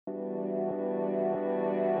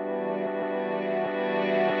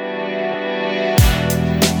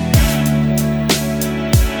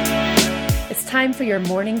time for your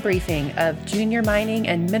morning briefing of junior mining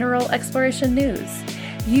and mineral exploration news.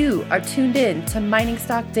 You are tuned in to Mining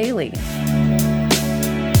Stock Daily.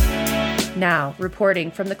 Now, reporting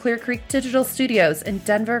from the Clear Creek Digital Studios in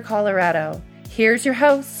Denver, Colorado, here's your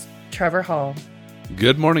host, Trevor Hall.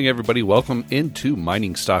 Good morning, everybody. Welcome into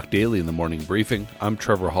Mining Stock Daily in the morning briefing. I'm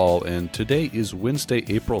Trevor Hall, and today is Wednesday,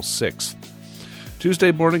 April 6th.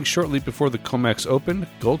 Tuesday morning, shortly before the COMEX opened,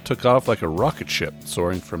 gold took off like a rocket ship,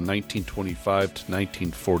 soaring from 1925 to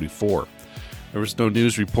 1944. There was no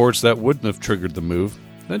news reports that wouldn't have triggered the move.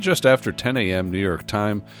 Then just after 10 a.m. New York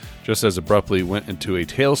time, just as abruptly went into a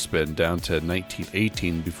tailspin down to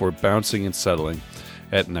 1918 before bouncing and settling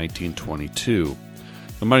at 1922.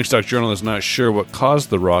 The Mining Stock Journal is not sure what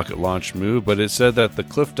caused the rocket launch move, but it said that the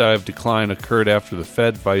cliff dive decline occurred after the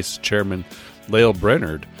Fed Vice Chairman Lael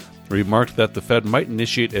Brainard remarked that the Fed might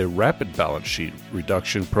initiate a rapid balance sheet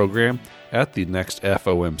reduction program at the next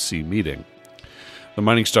FOMC meeting. The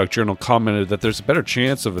Mining Stock Journal commented that there's a better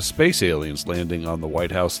chance of a space aliens landing on the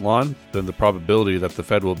White House lawn than the probability that the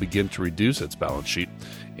Fed will begin to reduce its balance sheet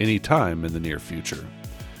any time in the near future.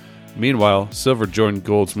 Meanwhile, silver joined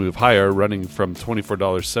gold's move higher, running from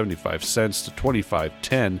 $24.75 to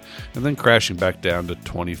 $25.10 and then crashing back down to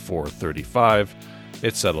 $24.35.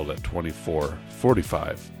 It settled at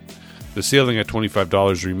 $24.45. The ceiling at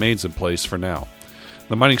 $25 remains in place for now.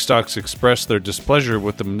 The mining stocks expressed their displeasure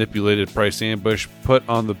with the manipulated price ambush put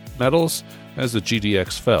on the metals as the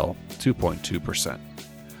GDX fell 2.2%.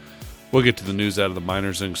 We'll get to the news out of the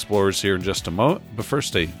miners and explorers here in just a moment, but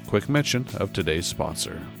first a quick mention of today's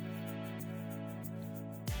sponsor.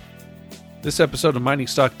 This episode of Mining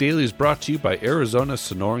Stock Daily is brought to you by Arizona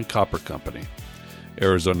Sonoran Copper Company.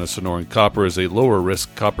 Arizona Sonoran Copper is a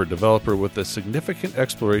lower-risk copper developer with a significant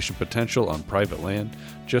exploration potential on private land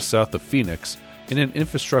just south of Phoenix in an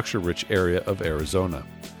infrastructure-rich area of Arizona.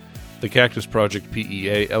 The Cactus Project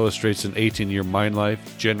PEA illustrates an 18-year mine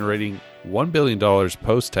life, generating $1 billion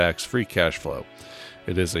post-tax free cash flow.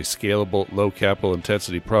 It is a scalable, low-capital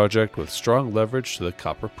intensity project with strong leverage to the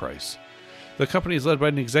copper price. The company is led by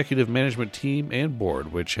an executive management team and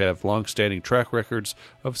board which have long-standing track records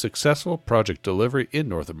of successful project delivery in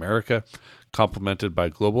North America, complemented by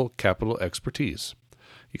global capital expertise.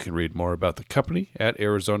 You can read more about the company at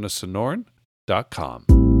arizonasonoran.com.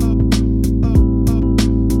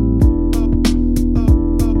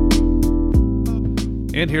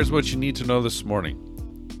 And here's what you need to know this morning.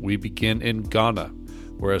 We begin in Ghana,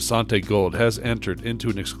 where Asante Gold has entered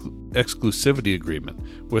into an exclusivity agreement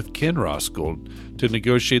with Kinross Gold to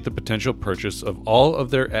negotiate the potential purchase of all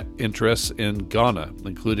of their interests in Ghana,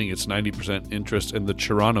 including its 90% interest in the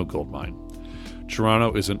Chirano gold mine.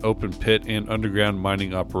 Chirano is an open pit and underground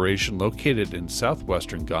mining operation located in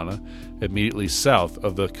southwestern Ghana, immediately south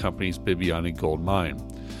of the company's Bibiani gold mine.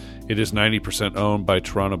 It is 90% owned by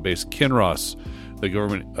Toronto-based Kinross. The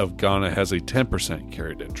government of Ghana has a 10%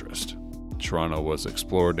 carried interest. Chirano was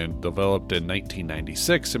explored and developed in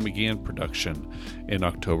 1996 and began production in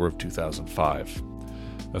October of 2005.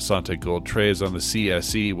 Asante Gold trades on the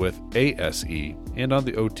CSE with ASE and on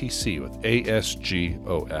the OTC with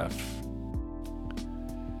ASGOF.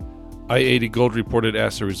 i-80 Gold reported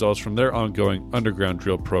assay results from their ongoing underground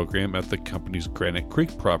drill program at the company's Granite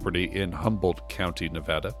Creek property in Humboldt County,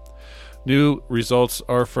 Nevada. New results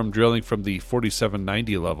are from drilling from the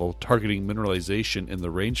 4790 level, targeting mineralization in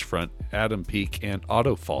the Range Front, Adam Peak, and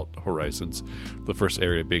Otto Fault horizons, the first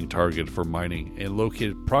area being targeted for mining and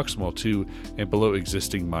located proximal to and below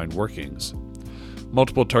existing mine workings.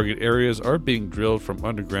 Multiple target areas are being drilled from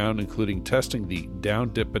underground, including testing the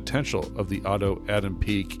down-dip potential of the Otto, Adam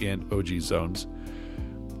Peak, and OG zones.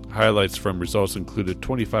 Highlights from results included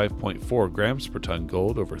 25.4 grams per ton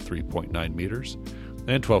gold over 3.9 meters,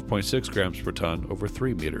 and 12.6 grams per ton over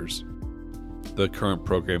 3 meters. The current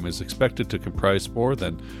program is expected to comprise more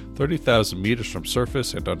than 30,000 meters from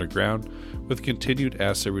surface and underground, with continued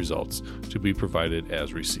assay results to be provided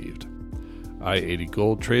as received. i-80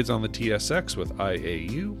 Gold trades on the TSX with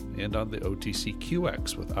IAU and on the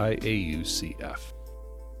OTCQX with IAUCF.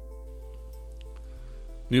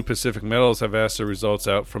 New Pacific Metals have assay results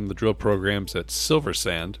out from the drill programs at Silver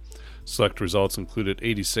Sand. Select results included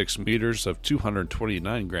 86 meters of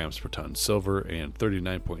 229 grams per ton silver and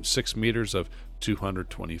 39.6 meters of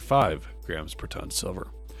 225 grams per ton silver.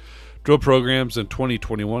 Drill programs in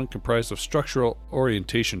 2021 comprised of structural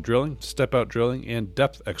orientation drilling, step-out drilling, and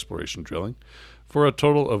depth exploration drilling for a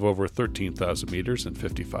total of over 13,000 meters and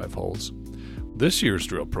 55 holes. This year's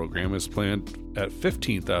drill program is planned at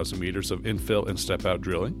 15,000 meters of infill and step-out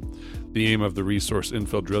drilling. The aim of the resource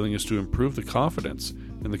infill drilling is to improve the confidence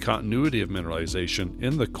in the continuity of mineralization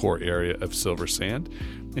in the core area of silver sand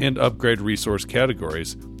and upgrade resource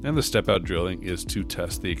categories, and the step-out drilling is to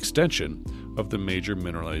test the extension of the major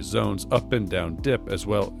mineralized zones up and down dip as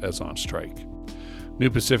well as on strike. New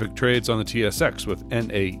Pacific trades on the TSX with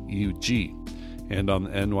NAUG and on the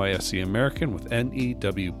NYSE American with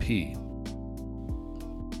NEWP.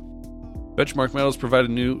 Benchmark Metals provided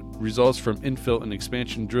new results from infill and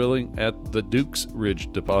expansion drilling at the Dukes Ridge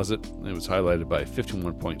deposit. It was highlighted by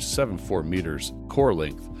 51.74 meters core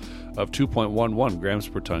length of 2.11 grams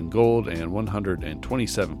per ton gold and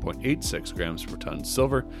 127.86 grams per ton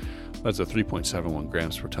silver. That's a 3.71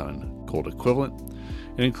 grams per ton gold equivalent.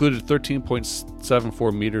 It included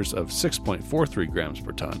 13.74 meters of 6.43 grams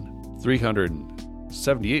per ton,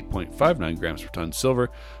 378.59 grams per ton silver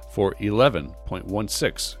for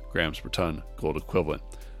 11.16 grams per ton gold equivalent.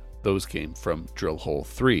 Those came from drill hole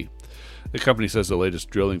 3. The company says the latest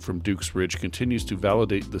drilling from Dukes Ridge continues to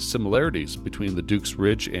validate the similarities between the Dukes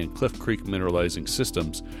Ridge and Cliff Creek mineralizing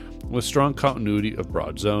systems, with strong continuity of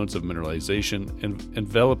broad zones of mineralization and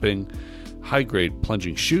enveloping high-grade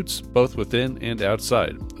plunging chutes both within and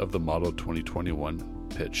outside of the Model 2021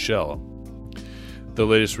 pit shell. The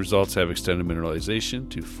latest results have extended mineralization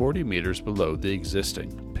to 40 meters below the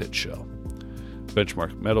existing pit shell.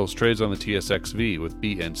 Benchmark Metals trades on the TSXV with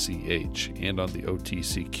BNCH and on the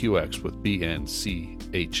OTCQX with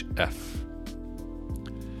BNCHF.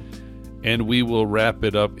 And we will wrap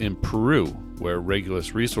it up in Peru, where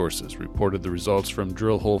Regulus Resources reported the results from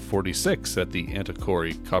drill hole 46 at the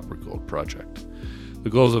Antacory copper-gold project. The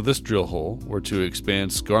goals of this drill hole were to expand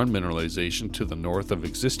skarn mineralization to the north of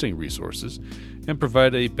existing resources and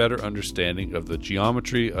provide a better understanding of the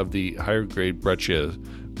geometry of the higher-grade breccias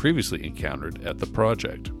previously encountered at the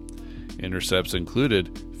project. Intercepts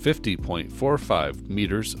included 50.45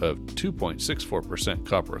 meters of 2.64%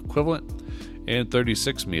 copper equivalent and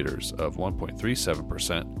 36 meters of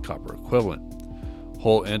 1.37% copper equivalent.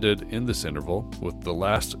 Hole ended in this interval with the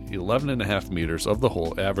last 11.5 meters of the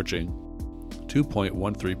hole averaging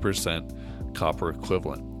 2.13% copper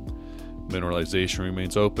equivalent. Mineralization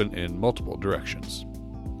remains open in multiple directions.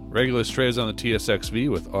 Regulus trades on the TSXV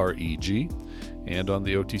with REG and on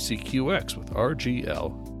the OTCQX with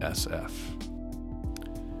RGLSF.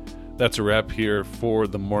 That's a wrap here for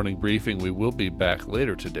the morning briefing. We will be back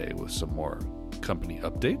later today with some more company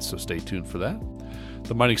updates, so stay tuned for that.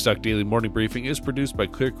 The Mining Stock Daily Morning Briefing is produced by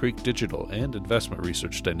Clear Creek Digital and Investment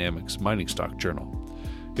Research Dynamics Mining Stock Journal.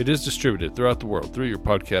 It is distributed throughout the world through your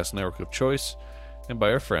podcast network of choice and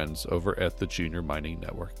by our friends over at the Junior Mining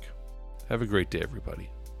Network. Have a great day, everybody.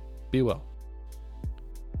 Be well.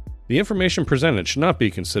 The information presented should not be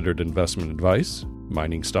considered investment advice.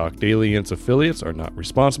 Mining Stock Daily and its affiliates are not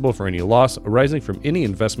responsible for any loss arising from any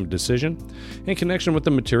investment decision in connection with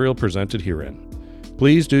the material presented herein.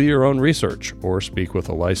 Please do your own research or speak with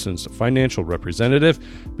a licensed financial representative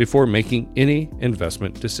before making any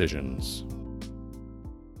investment decisions.